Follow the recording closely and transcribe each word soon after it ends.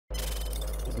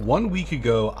1 week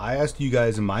ago, I asked you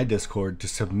guys in my Discord to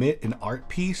submit an art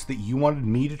piece that you wanted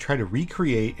me to try to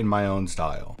recreate in my own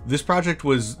style. This project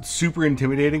was super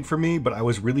intimidating for me, but I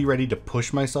was really ready to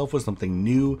push myself with something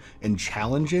new and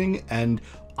challenging, and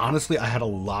honestly, I had a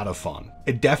lot of fun.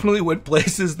 It definitely went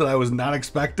places that I was not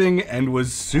expecting and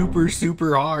was super,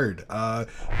 super hard.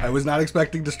 I was not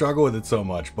expecting to struggle with it so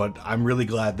much, but I'm really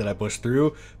glad that I pushed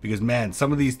through because, man,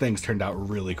 some of these things turned out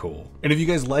really cool. And if you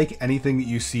guys like anything that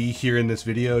you see here in this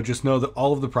video, just know that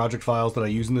all of the project files that I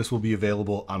use in this will be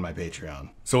available on my Patreon.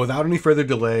 So without any further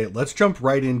delay, let's jump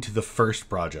right into the first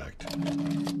project.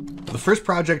 The first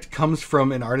project comes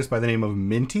from an artist by the name of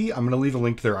Minty. I'm going to leave a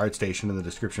link to their art station in the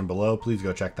description below. Please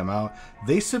go check them out.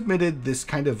 They submitted this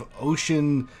kind of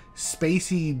ocean,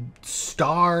 spacey,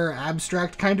 star,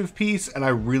 abstract kind of piece, and I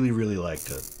really, really liked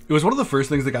it. It was one of the first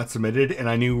things that got submitted, and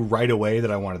I knew right away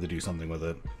that I wanted to do something with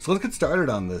it. So let's get started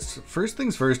on this. First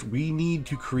things first, we need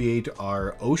to create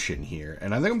our ocean here,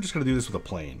 and I think I'm just going to do this with a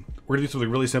plane. We're going to do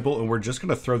something really simple, and we're just going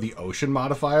to throw the ocean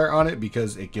modifier on it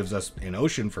because it gives us an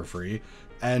ocean for free.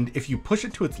 And if you push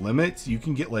it to its limits, you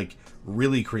can get like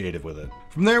really creative with it.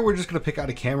 From there, we're just gonna pick out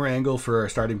a camera angle for our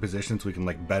starting position so we can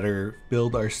like better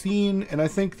build our scene. And I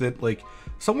think that like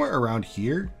somewhere around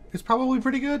here is probably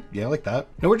pretty good. Yeah, I like that.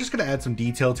 Now we're just gonna add some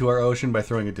detail to our ocean by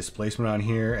throwing a displacement on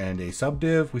here and a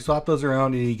subdiv. We swap those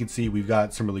around and you can see we've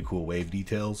got some really cool wave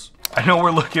details. I know we're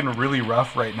looking really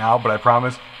rough right now, but I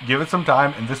promise, give it some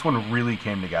time and this one really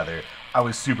came together. I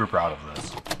was super proud of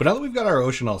this. But now that we've got our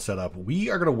ocean all set up, we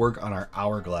are gonna work on our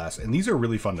hourglass, and these are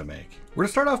really fun to make. We're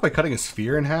gonna start off by cutting a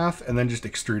sphere in half and then just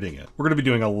extruding it. We're gonna be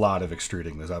doing a lot of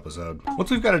extruding this episode.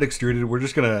 Once we've got it extruded, we're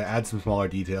just gonna add some smaller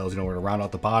details. You know, we're gonna round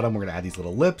out the bottom, we're gonna add these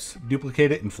little lips,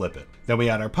 duplicate it, and flip it. Then we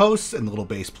add our posts and the little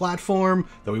base platform.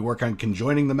 Then we work on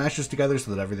conjoining the meshes together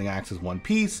so that everything acts as one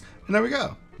piece, and there we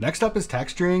go. Next up is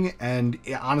texturing, and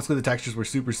honestly the textures were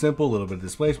super simple, a little bit of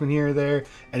displacement here or there,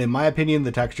 and in my opinion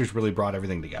the textures really brought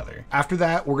everything together. After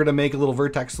that, we're gonna make a little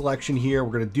vertex selection here,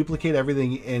 we're gonna duplicate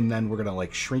everything, and then we're gonna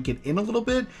like shrink it in a little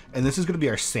bit, and this is gonna be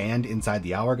our sand inside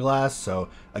the hourglass. So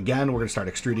again, we're gonna start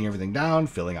extruding everything down,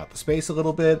 filling out the space a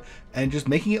little bit, and just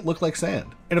making it look like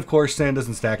sand. And of course, sand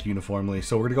doesn't stack uniformly,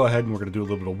 so we're gonna go ahead and we're gonna do a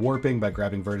little bit of warping by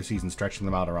grabbing vertices and stretching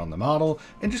them out around the model,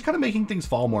 and just kind of making things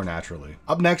fall more naturally.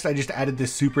 Up next, I just added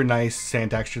this super nice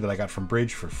sand texture that I got from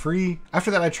Bridge for free.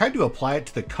 After that, I tried to apply it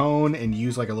to the cone and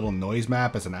use like a little noise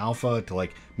map as an alpha to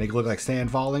like make it look like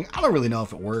sand falling. I don't really know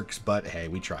if it works, but hey,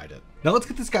 we tried it. Now let's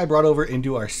get this guy brought over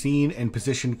into our scene and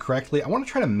positioned correctly. I want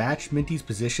to try to match Minty's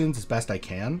positions as best I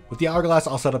can. With the hourglass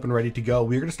all set up and ready to go,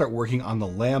 we're going to start working on the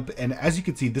lamp. And as you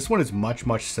can see, this one is much,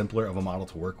 much simpler of a model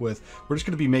to work with. We're just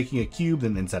going to be making a cube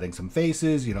and then setting some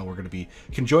faces. You know, we're going to be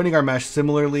conjoining our mesh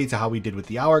similarly to how we did with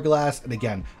the hourglass. And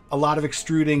again, a lot of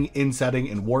extruding, insetting,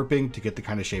 and warping to get the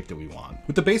kind of shape that we want.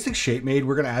 With the basic shape made,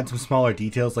 we're going to add some smaller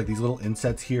details like these little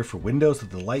insets here for windows so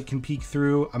that the light can peek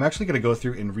through. I'm actually going to go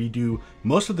through and redo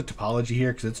most of the topology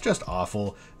here because it's just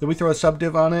awful. Then we throw a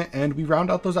subdiv on it and we round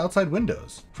out those outside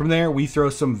windows. From there, we throw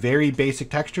some very basic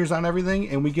textures on everything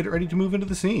and we get it ready to move into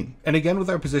the scene. And again, with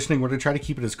our positioning, we're going to try to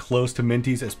keep it as close to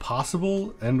Minty's as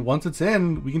possible. And once it's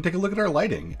in, we can take a look at our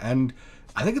lighting. And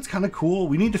I think it's kind of cool.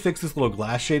 We need to fix this little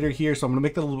glass shader here, so I'm gonna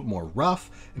make that a little bit more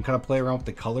rough and kind of play around with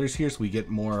the colors here so we get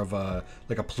more of a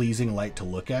like a pleasing light to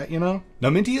look at, you know? Now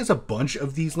Minty has a bunch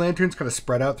of these lanterns kind of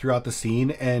spread out throughout the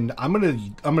scene, and I'm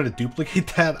gonna duplicate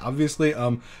that, obviously,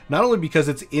 not only because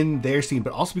it's in their scene,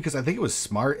 but also because I think it was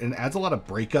smart and adds a lot of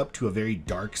breakup to a very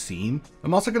dark scene.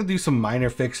 I'm also gonna do some minor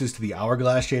fixes to the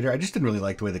hourglass shader. I just didn't really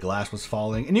like the way the glass was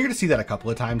falling, and you're gonna see that a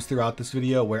couple of times throughout this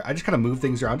video where I just kind of move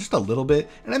things around just a little bit,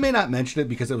 and I may not mention it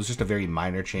because it was just a very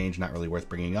minor change, not really worth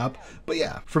bringing up. But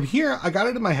yeah, from here, I got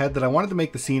it in my head that I wanted to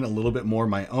make the scene a little bit more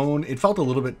my own. It felt a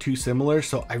little bit too similar,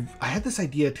 so I had this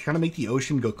idea to kind of make the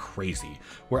ocean go crazy,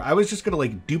 where I was just gonna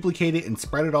like duplicate it and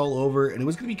spread it all over, and it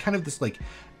was gonna be kind of this like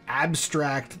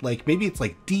abstract, like maybe it's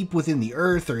like deep within the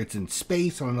earth or it's in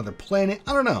space on another planet,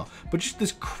 I don't know, but just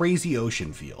this crazy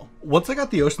ocean feel. Once I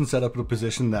got the ocean set up in a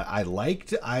position that I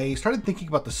liked, I started thinking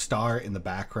about the star in the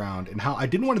background and how I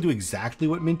didn't want to do exactly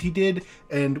what Minty did,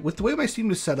 and with the way my scene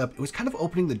was set up, it was kind of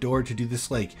opening the door to do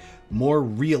this like more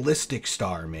realistic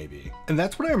star maybe. And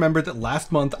that's when I remembered that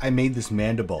last month I made this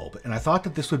mandibulb, and I thought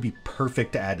that this would be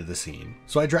perfect to add to the scene.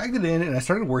 So I dragged it in and I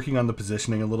started working on the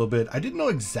positioning a little bit. I didn't know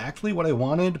exactly what I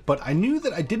wanted, but I knew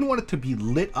that I didn't want it to be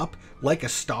lit up like a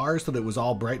star so that it was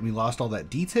all bright and we lost all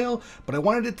that detail, but I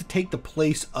wanted it to take the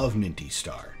place of Minty's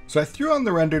star. So I threw on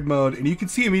the rendered mode, and you can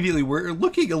see immediately we're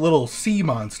looking a little sea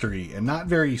monstery and not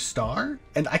very star.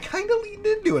 And I kind of leaned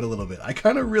into it a little bit. I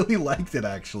kind of really liked it,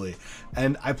 actually.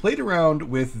 And I played around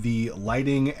with the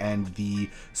lighting and the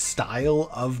style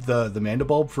of the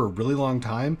mandibulb for a really long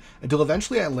time until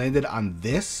eventually I landed on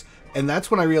this. And that's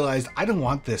when I realized I don't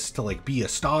want this to like be a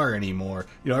star anymore.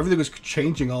 You know, everything was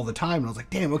changing all the time. And I was like,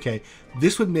 damn, okay,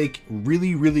 this would make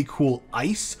really, really cool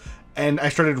ice. And I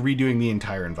started redoing the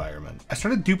entire environment. I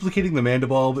started duplicating the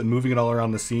mandibulb and moving it all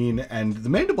around the scene, and the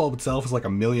mandibulb itself is like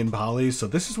 1,000,000 polys, so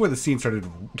this is where the scene started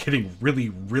getting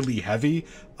really, really heavy.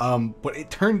 But it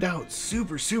turned out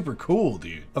super, super cool,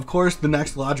 dude. Of course, the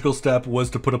next logical step was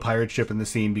to put a pirate ship in the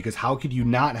scene, because how could you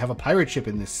not have a pirate ship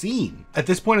in this scene? At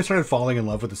this point, I started falling in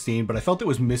love with the scene, but I felt it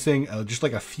was missing just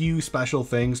like a few special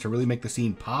things to really make the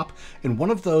scene pop, and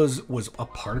one of those was a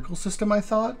particle system, I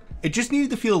thought. It just needed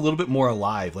to feel a little bit more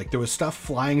alive, like there was stuff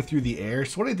flying through the air.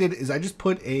 So what I did is I just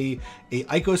put a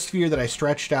icosphere that I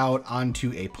stretched out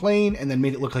onto a plane and then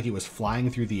made it look like it was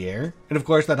flying through the air. And of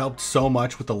course that helped so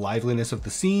much with the liveliness of the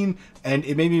scene, and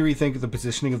it made me rethink the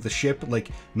positioning of the ship.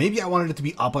 Like maybe I wanted it to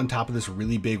be up on top of this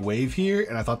really big wave here,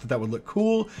 and I thought that that would look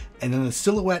cool, and then the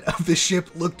silhouette of the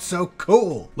ship looked so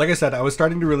cool. Like I said, I was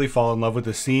starting to really fall in love with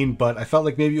the scene, but I felt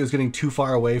like maybe it was getting too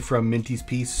far away from Minty's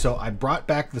piece, so I brought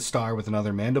back the star with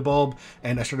another mandibulb,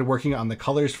 and I started working on the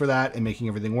colors for that and making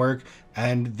everything work.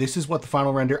 And this is what the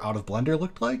final render out of Blender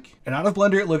looked like. And out of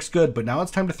Blender it looks good, but now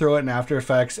it's time to throw it in After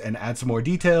Effects and add some more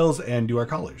details and do our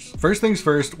colors. First things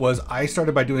first was I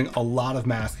started by doing a lot of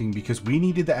masking because we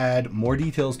needed to add more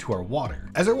details to our water.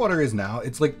 As our water is now,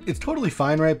 it's totally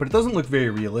fine, right? But it doesn't look very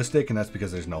realistic, and that's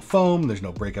because there's no foam, there's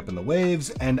no breakup in the waves,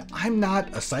 and I'm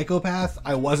not a psychopath.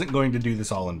 I wasn't going to do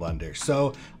this all in Blender.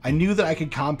 So I knew that I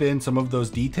could comp in some of those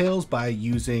details by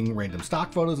using random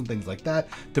stock photos and things like that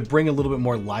to bring a little bit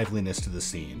more liveliness to the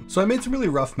scene. So I made some really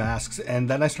rough masks, and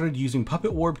then I started using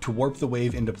Puppet Warp to warp the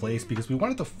wave into place because we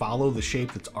wanted to follow the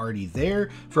shape that's already there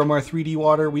from our 3D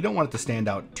water. We don't want it to stand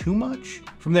out too much.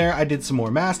 From there, I did some more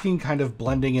masking, kind of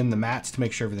blending in the mats to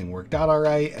make sure everything worked out all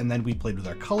right, and then we played with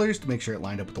our colors to make sure it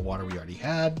lined up with the water we already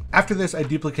had. After this, I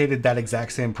duplicated that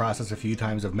exact same process a few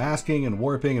times of masking and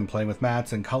warping and playing with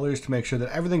mats and colors to make sure that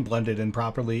everything blended in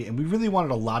properly, and we really wanted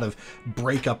a lot of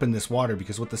breakup in this water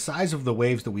because with the size of the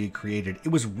waves that we had created, it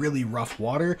was really rough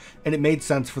water, and it made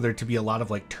sense for there to be a lot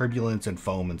of like turbulence and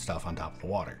foam and stuff on top of the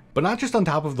water. But not just on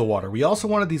top of the water, we also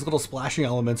wanted these little splashing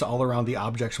elements all around the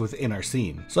objects within our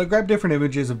scene. So I grabbed different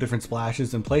images of different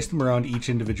splashes and placed them around each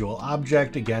individual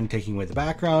object, again taking away the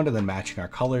background and then matching our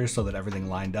colors so that everything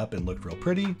lined up and looked real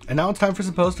pretty. And now it's time for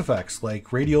some post effects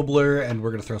like radial blur, and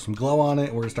we're gonna throw some glow on it,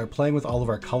 and we're gonna start playing with all of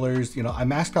our colors. You know, I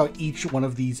masked out each one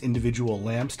of these individual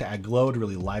lamps to add glow to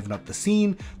really liven up the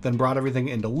scene, then brought everything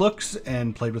into looks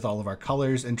and played with all of our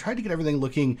colors and tried to get everything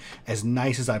looking as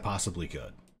nice as I possibly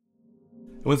could.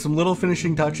 With some little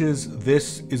finishing touches,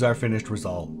 this is our finished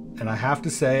result. And I have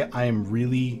to say, I am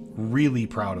really, really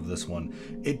proud of this one.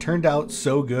 It turned out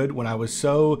so good when I was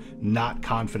so not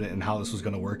confident in how this was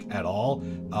gonna work at all.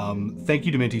 Thank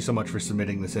you to Minty so much for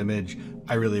submitting this image.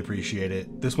 I really appreciate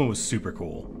it. This one was super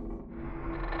cool.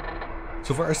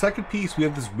 So for our second piece, we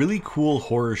have this really cool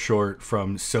horror short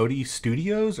from Sodi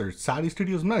Studios, or Sodi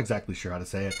Studios, I'm not exactly sure how to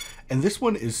say it. And this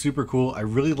one is super cool. I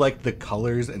really like the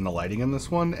colors and the lighting in this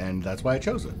one, and that's why I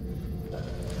chose it.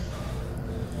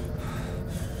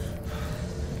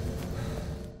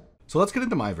 So let's get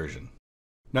into my version.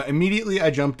 Now immediately I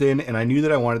jumped in and I knew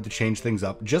that I wanted to change things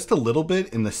up just a little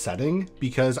bit in the setting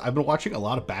because I've been watching a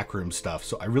lot of backroom stuff,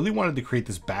 so I really wanted to create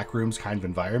this backrooms kind of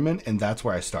environment, and that's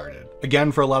where I started.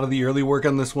 Again, for a lot of the early work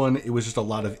on this one, it was just a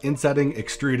lot of insetting,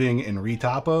 extruding, and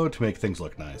retopo to make things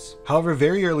look nice. However,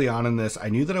 very early on in this, I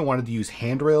knew that I wanted to use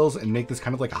handrails and make this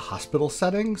kind of like a hospital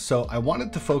setting, so I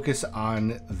wanted to focus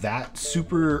on that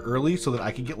super early so that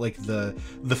I could get like the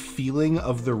feeling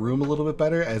of the room a little bit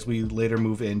better as we later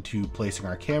move into placing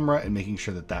our camera and making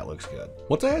sure that that looks good.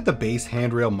 Once I had the base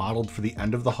handrail modeled for the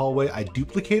end of the hallway, I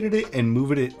duplicated it and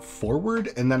moved it forward,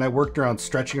 and then I worked around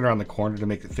stretching it around the corner to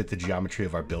make it fit the geometry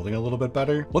of our building a little bit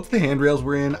better. Once the handrails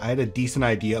were in, I had a decent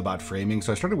idea about framing,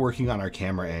 so I started working on our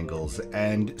camera angles,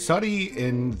 and Sodi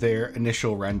in their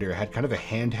initial render had kind of a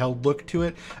handheld look to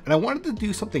it, and I wanted to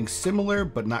do something similar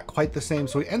but not quite the same,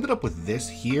 so we ended up with this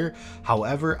here.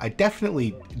 However, I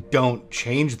definitely don't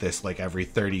change this like every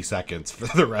 30 seconds for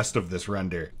the rest of this render.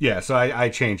 Blender. Yeah, so I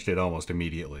changed it almost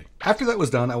immediately. After that was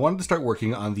done, I wanted to start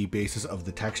working on the basis of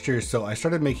the texture, so I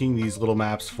started making these little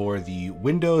maps for the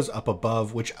windows up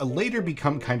above, which later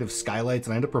become kind of skylights,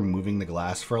 and I ended up removing the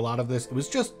glass for a lot of this. It was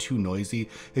just too noisy.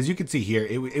 As you can see here,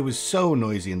 it was so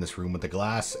noisy in this room with the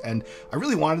glass, and I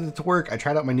really wanted it to work. I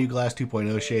tried out my new Glass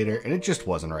 2.0 shader, and it just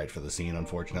wasn't right for the scene,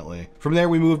 unfortunately. From there,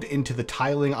 we moved into the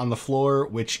tiling on the floor,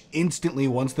 which instantly,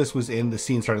 once this was in, the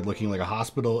scene started looking like a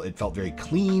hospital. It felt very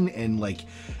clean, and like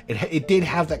it did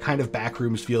have that kind of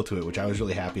backrooms feel to it, which I was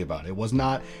really happy about. It was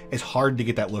not as hard to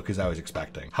get that look as I was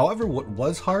expecting. However, what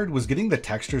was hard was getting the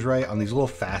textures right on these little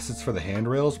facets for the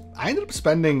handrails. I ended up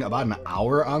spending about an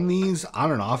hour on these,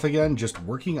 on and off again, just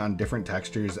working on different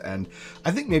textures, and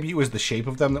I think maybe it was the shape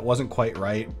of them that wasn't quite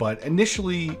right, but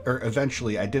eventually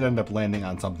I did end up landing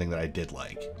on something that I did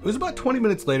like. It was about 20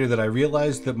 minutes later that I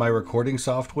realized that my recording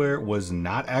software was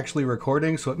not actually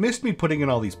recording, so it missed me putting in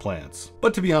all these plants.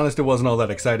 But to be honest, it wasn't all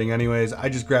that exciting anyways. I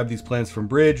just grabbed these plants from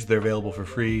Bridge. They're available for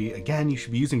free. Again, you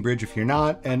should be using Bridge if you're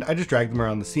not, and I just dragged them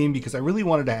around the scene because I really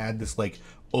wanted to add this like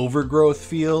overgrowth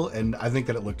feel, and I think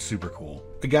that it looked super cool.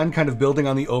 Again, kind of building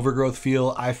on the overgrowth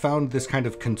feel, I found this kind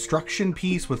of construction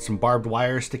piece with some barbed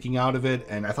wire sticking out of it,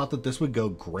 and I thought that this would go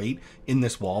great in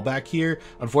this wall back here.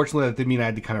 Unfortunately, that did mean I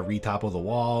had to kind of retopple the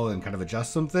wall and kind of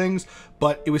adjust some things,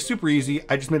 but it was super easy.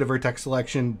 I just made a vertex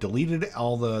selection, deleted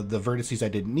all the vertices I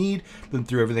didn't need, then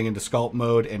threw everything into sculpt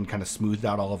mode and kind of smoothed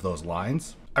out all of those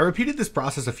lines. I repeated this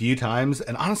process a few times,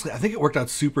 and honestly, I think it worked out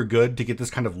super good to get this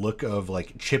kind of look of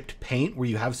like chipped paint where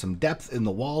you have some depth in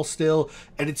the wall still,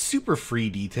 and it's super free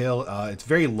detail. It's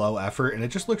very low effort, and it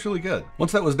just looks really good.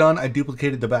 Once that was done, I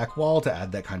duplicated the back wall to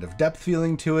add that kind of depth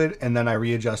feeling to it, and then I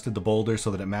readjusted the boulder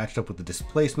so that it matched up with the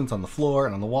displacements on the floor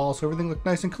and on the wall, so everything looked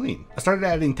nice and clean. I started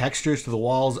adding textures to the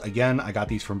walls. Again, I got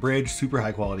these from Bridge, super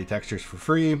high quality textures for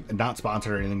free, and not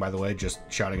sponsored or anything, by the way, just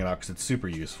shouting it out because it's super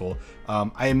useful.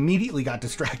 I immediately got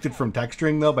distracted from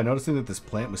texturing though by noticing that this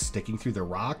plant was sticking through the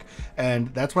rock,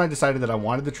 and that's when I decided that I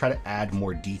wanted to try to add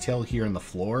more detail here in the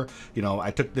floor. You know,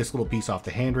 I took this little piece off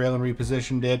the handrail and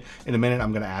repositioned it. In a minute,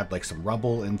 I'm going to add like some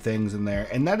rubble and things in there,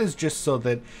 and that is just so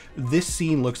that this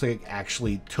scene looks like it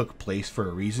actually took place for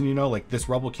a reason. You know, like this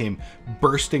rubble came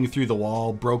bursting through the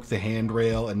wall, broke the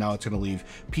handrail, and now it's going to leave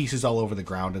pieces all over the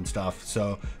ground and stuff.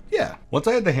 So yeah, once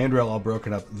I had the handrail all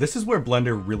broken up, this is where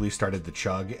Blender really started to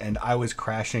chug, and I was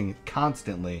crashing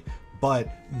constantly. But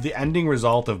the ending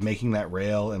result of making that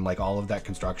rail and like all of that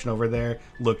construction over there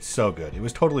looked so good. It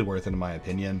was totally worth it in my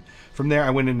opinion. From there, I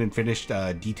went in and finished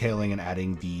detailing and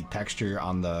adding the texture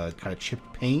on the kind of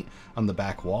chipped paint on the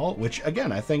back wall, which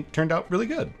again, I think turned out really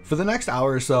good. For the next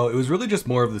hour or so, it was really just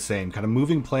more of the same, kind of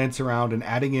moving plants around and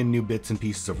adding in new bits and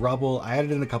pieces of rubble. I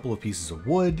added in a couple of pieces of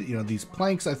wood. You know, these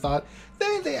planks, I thought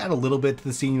they add a little bit to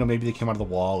the scene. You know, maybe they came out of the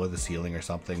wall or the ceiling or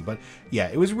something. But yeah,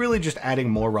 it was really just adding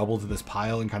more rubble to this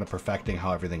pile and kind of perfecting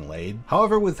how everything laid.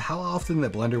 However, with how often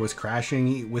that Blender was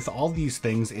crashing with all these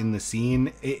things in the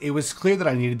scene, it was clear that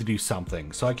I needed to do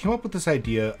something. So I came up with this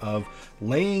idea of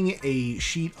laying a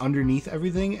sheet underneath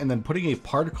everything and then putting a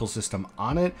particle system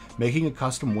on it, making a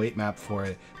custom weight map for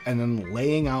it, and then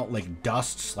laying out like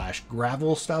dust /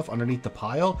 gravel stuff underneath the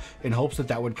pile in hopes that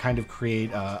that would kind of create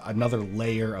another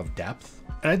layer of depth.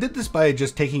 And I did this by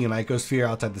just taking an icosphere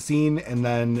outside the scene and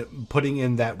then putting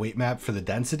in that weight map for the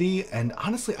density. And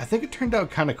honestly, I think it turned out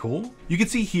kind of cool. You can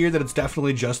see here that it's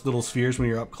definitely just little spheres when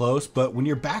you're up close, but when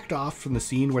you're backed off from the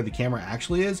scene where the camera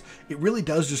actually is, it really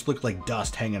does just look like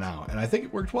dust hanging out. And I think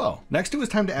it worked well. Next, it was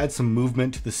time to add some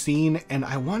movement to the scene. And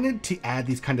I wanted to add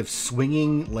these kind of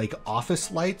swinging like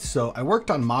office lights. So I worked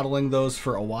on modeling those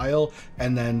for a while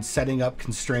and then setting up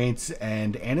constraints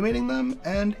and animating them.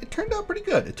 And it turned out pretty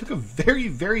good. It took a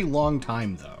very long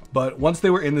time though. But once they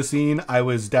were in the scene, I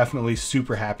was definitely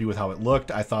super happy with how it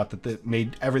looked. I thought that it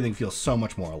made everything feel so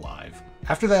much more alive.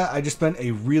 After that, I just spent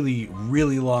a really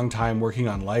long time working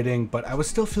on lighting, but I was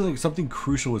still feeling something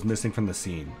crucial was missing from the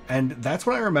scene. And that's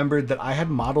when I remembered that I had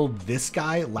modeled this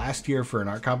guy last year for an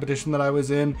art competition that I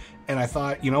was in, and I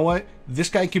thought, you know what? This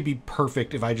guy could be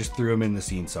perfect if I just threw him in the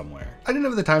scene somewhere. I didn't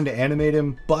have the time to animate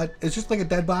him, but it's just like a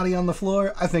dead body on the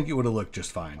floor. I think it would have looked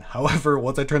just fine. However,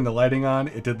 once I turned the lighting on,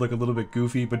 it did look a little bit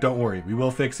goofy, but don't worry, we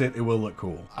will fix it. It will look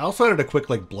cool. I also added a quick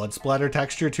like blood splatter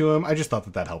texture to him. I just thought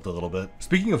that that helped a little bit.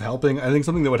 Speaking of helping, I think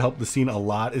something that would help the scene a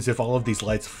lot is if all of these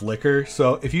lights flicker.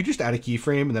 So if you just add a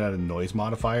keyframe and then add a noise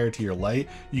modifier to your light,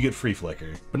 you get free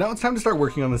flicker. But now it's time to start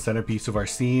working on the centerpiece of our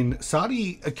scene.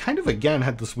 Saudi kind of again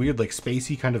had this weird like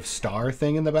spacey kind of star car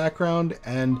thing in the background,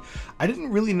 and I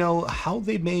didn't really know how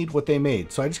they made what they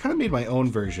made. So I just kind of made my own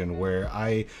version where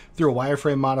I threw a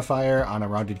wireframe modifier on a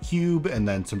rounded cube and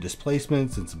then some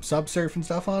displacements and some subsurf and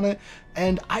stuff on it.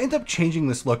 And I ended up changing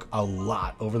this look a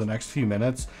lot over the next few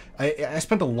minutes. I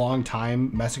spent a long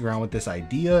time messing around with this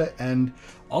idea, and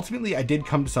ultimately I did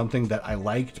come to something that I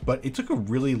liked, but it took a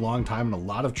really long time and a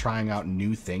lot of trying out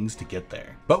new things to get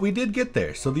there. But we did get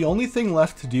there, so the only thing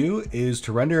left to do is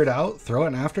to render it out, throw it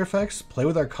in After Effects, play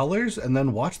with our colors, and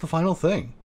then watch the final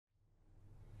thing.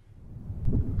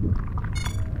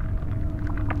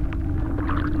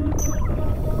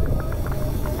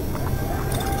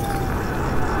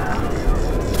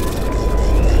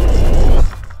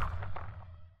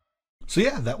 So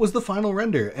yeah, that was the final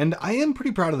render, and I am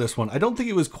pretty proud of this one. I don't think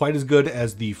it was quite as good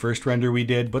as the first render we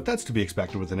did, but that's to be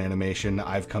expected with an animation,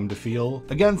 I've come to feel.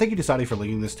 Again, thank you to Sati for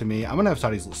linking this to me. I'm gonna have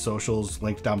Sati's socials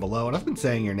linked down below, and I've been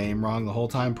saying your name wrong the whole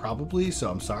time probably, so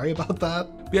I'm sorry about that.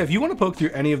 But yeah, if you want to poke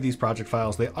through any of these project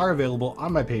files, they are available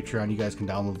on my Patreon. You guys can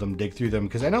download them, dig through them,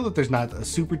 because I know that there's not a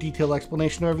super detailed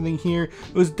explanation of everything here.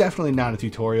 It was definitely not a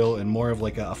tutorial and more of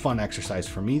like a fun exercise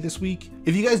for me this week.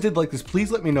 If you guys did like this, please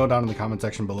let me know down in the comment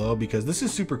section below, because this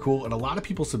is super cool and a lot of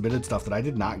people submitted stuff that I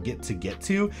did not get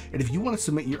to. And if you want to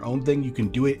submit your own thing, you can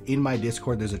do it in my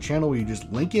Discord. There's a channel where you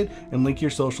just link it and link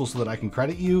your social so that I can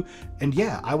credit you. And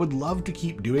yeah, I would love to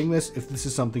keep doing this if this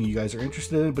is something you guys are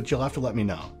interested in, but you'll have to let me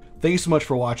know. Thank you so much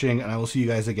for watching, and I will see you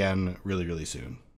guys again really, really soon.